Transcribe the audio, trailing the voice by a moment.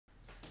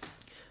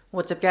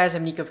What's up guys,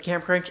 I'm Nico of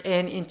CamCrunch,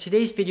 and in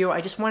today's video I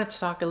just wanted to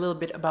talk a little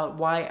bit about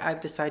why I've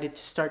decided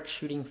to start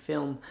shooting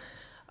film.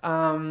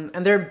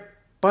 And there are a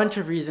bunch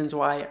of reasons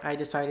why I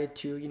decided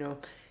to,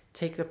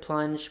 take the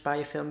plunge, buy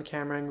a film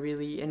camera, and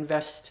really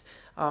invest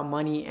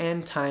money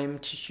and time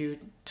to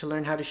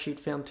learn how to shoot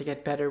film, to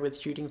get better with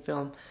shooting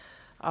film.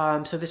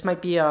 So this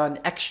might be an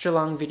extra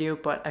long video,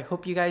 but I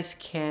hope you guys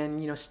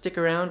can, stick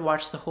around,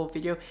 watch the whole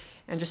video,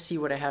 and just see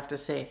what I have to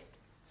say.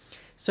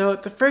 So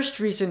the first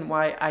reason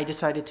why I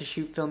decided to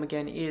shoot film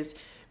again is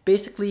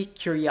basically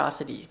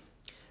curiosity.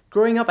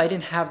 Growing up, I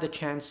didn't have the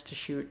chance to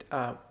shoot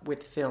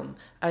with film.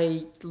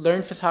 I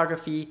learned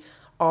photography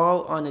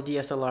all on a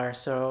DSLR.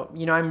 So,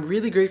 I'm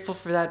really grateful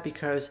for that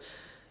because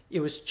it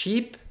was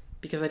cheap,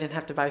 because I didn't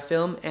have to buy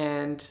film,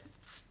 and,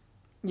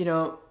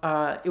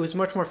 it was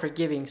much more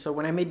forgiving. So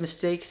when I made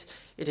mistakes,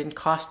 it didn't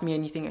cost me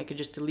anything. I could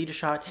just delete a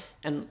shot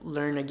and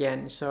learn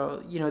again.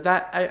 So,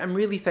 I'm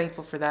really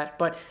thankful for that.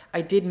 But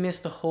I did miss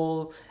the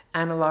whole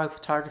analog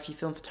photography,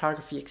 film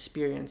photography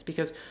experience,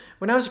 because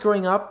when I was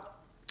growing up,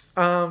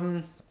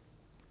 I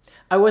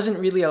wasn't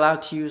really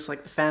allowed to use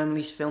like the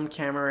family's film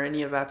camera or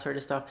any of that sort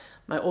of stuff.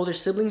 My older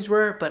siblings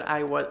were, but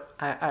I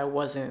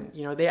wasn't.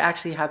 They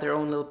actually had their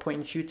own little point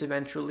and shoots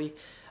eventually.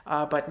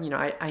 But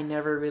I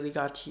never really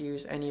got to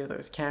use any of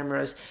those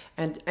cameras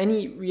and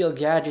any real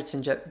gadgets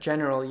in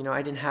general.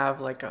 I didn't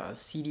have like a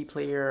CD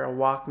player, a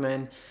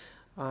Walkman,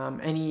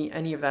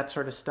 any of that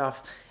sort of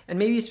stuff. And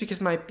maybe it's because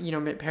my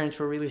parents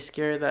were really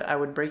scared that I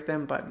would break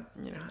them, but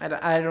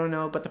I don't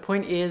know. But the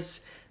point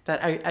is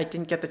that I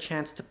didn't get the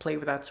chance to play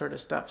with that sort of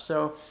stuff.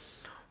 So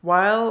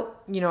while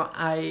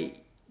I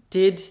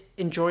did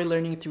enjoy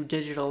learning through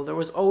digital, there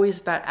was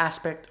always that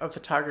aspect of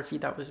photography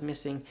that was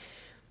missing.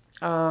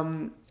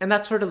 And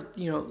that sort of,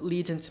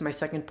 leads into my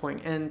second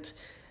point, and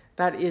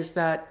that is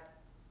that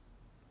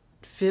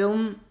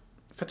film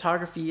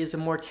photography is a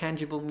more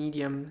tangible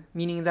medium,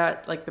 meaning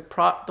that like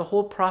the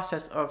whole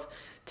process of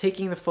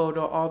taking the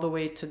photo all the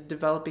way to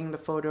developing the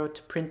photo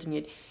to printing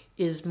it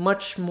is a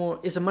much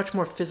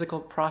more physical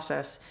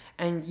process,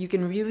 and you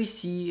can really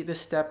see the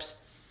steps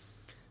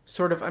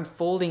sort of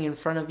unfolding in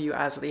front of you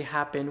as they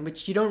happen,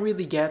 which you don't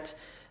really get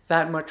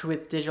that much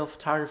with digital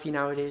photography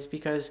nowadays,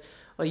 because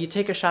you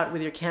take a shot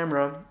with your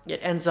camera, it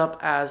ends up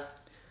as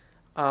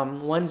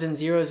ones and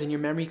zeros in your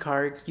memory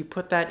card. You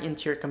put that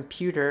into your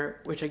computer,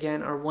 which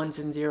again are ones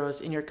and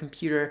zeros in your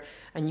computer,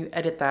 and you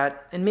edit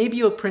that, and maybe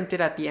you'll print it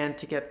at the end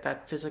to get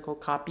that physical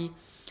copy.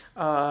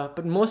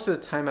 But most of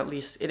the time, at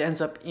least, it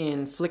ends up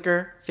in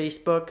Flickr,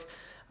 Facebook,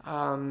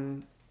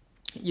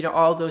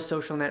 all those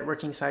social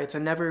networking sites,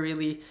 and never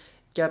really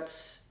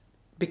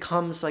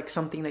becomes like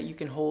something that you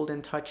can hold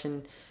and touch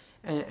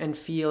and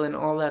feel and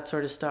all that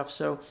sort of stuff.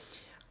 So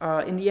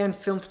in the end,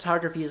 film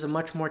photography is a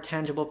much more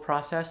tangible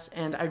process,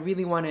 and I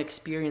really want to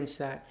experience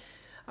that.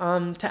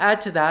 To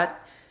add to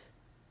that,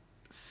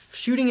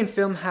 shooting in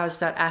film has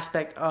that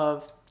aspect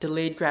of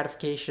delayed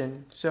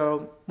gratification.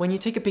 So when you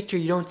take a picture,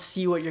 you don't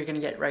see what you're going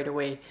to get right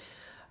away.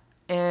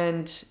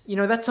 And,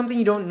 that's something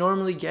you don't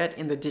normally get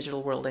in the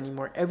digital world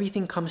anymore.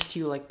 Everything comes to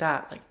you like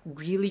that, like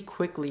really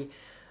quickly,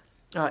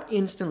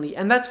 instantly.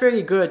 And that's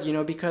very good,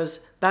 because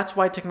that's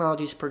why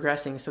technology is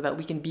progressing, so that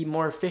we can be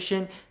more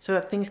efficient, so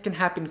that things can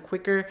happen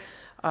quicker,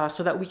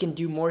 so that we can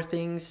do more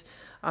things,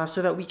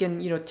 so that we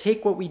can,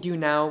 take what we do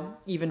now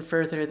even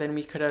further than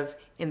we could have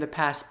in the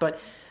past. But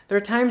there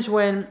are times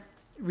when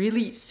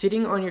really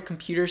sitting on your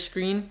computer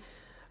screen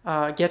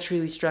gets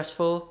really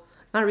stressful.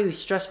 Not really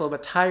stressful,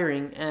 but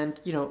tiring. And,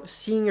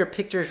 seeing your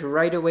pictures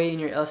right away in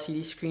your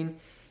LCD screen,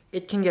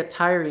 it can get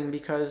tiring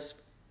because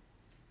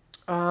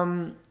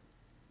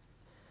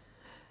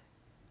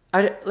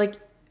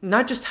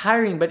not just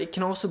tiring, but it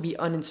can also be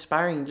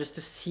uninspiring just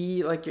to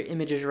see like your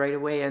images right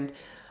away. And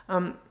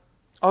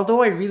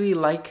although I really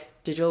like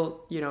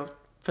digital,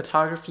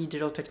 photography,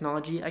 digital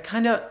technology, I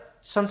kind of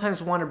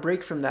sometimes want to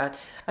break from that.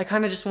 I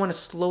kind of just want to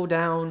slow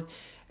down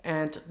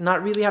and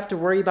not really have to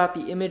worry about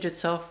the image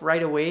itself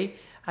right away.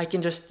 I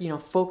can just,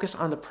 focus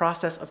on the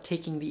process of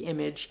taking the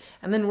image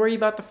and then worry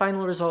about the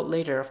final result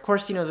later. Of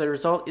course, the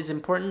result is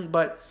important,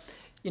 but,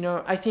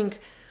 I think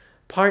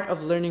part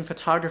of learning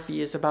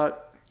photography is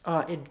about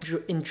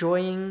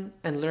enjoying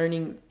and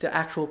learning the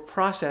actual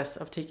process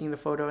of taking the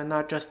photo, and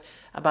not just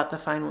about the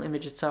final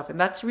image itself. And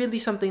that's really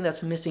something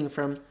that's missing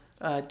from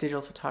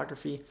digital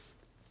photography.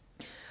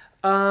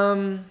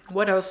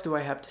 What else do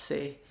I have to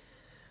say?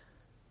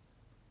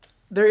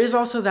 There is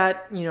also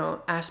that,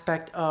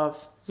 aspect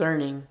of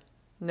learning.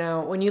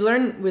 Now, when you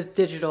learn with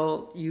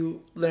digital,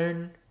 you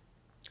learn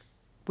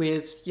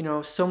with,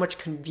 so much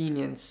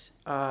convenience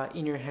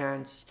in your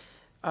hands.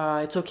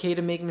 It's okay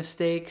to make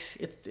mistakes.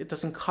 It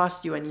doesn't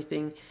cost you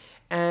anything.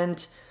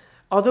 And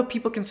although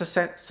people can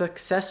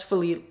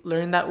successfully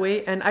learn that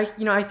way, and I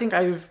think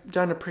I've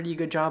done a pretty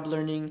good job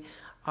learning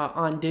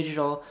on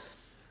digital,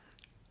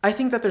 I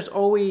think that there's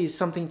always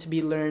something to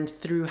be learned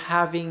through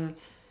having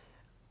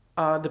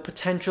the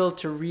potential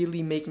to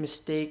really make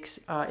mistakes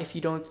if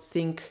you don't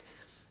think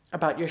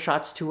about your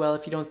shots too well,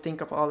 if you don't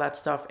think of all that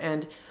stuff.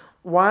 And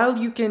while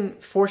you can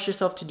force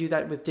yourself to do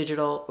that with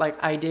digital,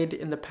 like I did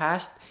in the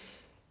past,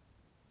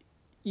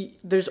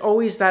 there's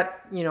always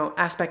that, you know,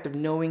 aspect of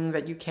knowing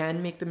that you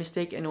can make the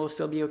mistake and it will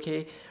still be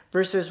okay,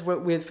 versus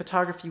with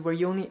photography where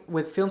you only,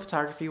 with film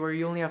photography where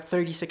you only have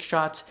 36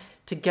 shots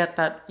to get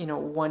that, you know,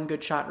 one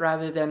good shot,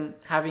 rather than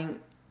having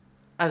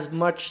as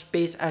much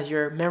space as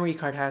your memory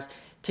card has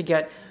to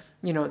get,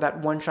 you know, that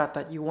one shot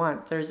that you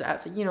want. There's,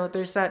 you know,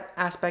 there's that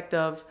aspect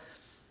of,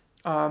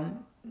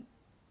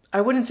 I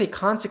wouldn't say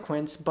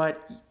consequence,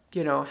 but,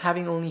 you know,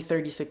 having only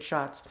 36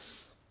 shots.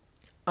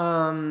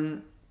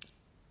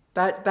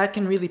 That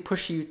can really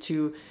push you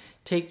to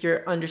take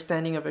your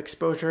understanding of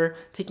exposure,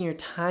 taking your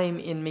time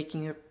in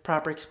making a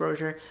proper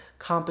exposure,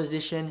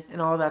 composition,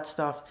 and all that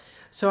stuff.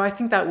 So I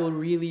think that will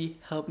really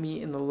help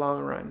me in the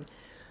long run.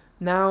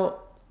 Now,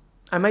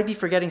 I might be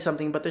forgetting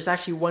something, but there's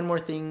actually one more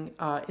thing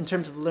in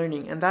terms of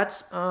learning, and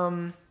that's,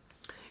 you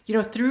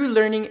know, through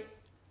learning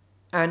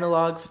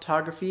analog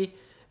photography,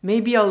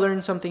 maybe I'll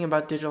learn something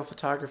about digital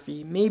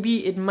photography.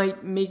 Maybe it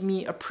might make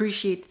me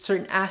appreciate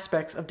certain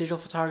aspects of digital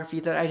photography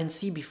that I didn't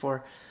see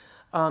before.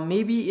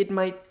 Maybe it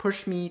might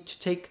push me to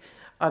take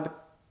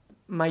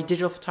my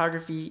digital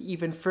photography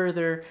even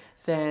further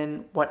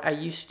than what I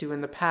used to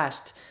in the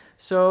past.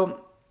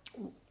 So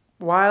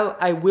while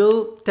I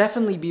will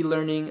definitely be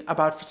learning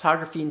about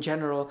photography in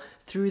general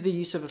through the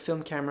use of a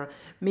film camera,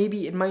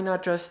 maybe it might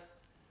not just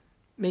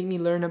make me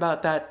learn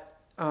about that,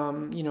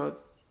 you know,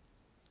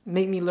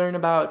 make me learn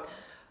about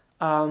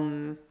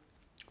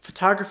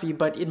photography,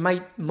 but it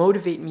might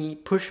motivate me,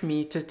 push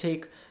me to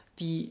take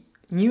the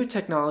new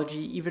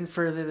technology even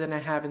further than I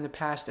have in the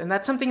past. And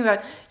that's something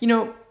that, you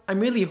know, I'm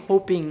really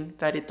hoping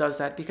that it does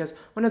that, because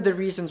one of the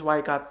reasons why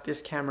I got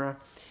this camera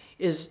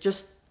is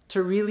just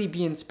to really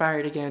be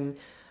inspired again,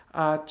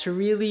 to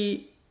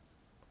really,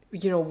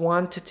 you know,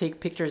 want to take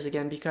pictures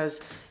again,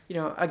 because, you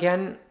know,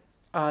 again,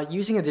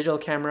 using a digital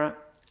camera,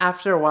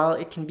 after a while,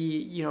 it can be,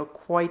 you know,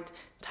 quite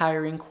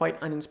tiring,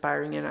 quite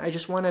uninspiring, and I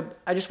just want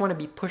to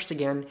be pushed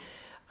again.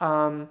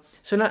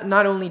 So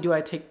not only do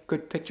I take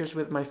good pictures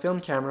with my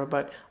film camera,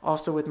 but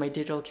also with my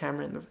digital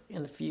camera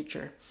in the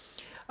future.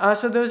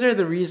 So those are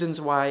the reasons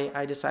why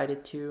I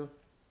decided to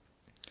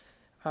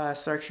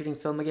start shooting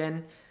film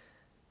again.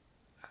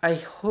 I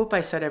hope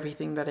I said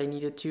everything that I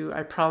needed to.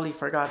 I probably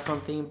forgot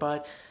something,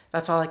 but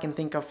that's all I can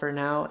think of for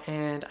now.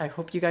 And I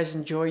hope you guys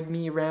enjoyed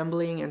me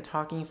rambling and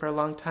talking for a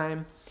long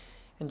time.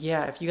 And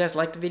yeah, if you guys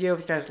like the video, if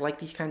you guys like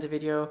these kinds of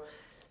videos,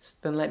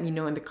 then let me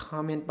know in the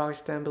comment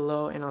box down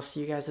below, and I'll see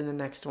you guys in the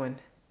next one.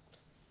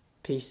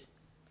 Peace.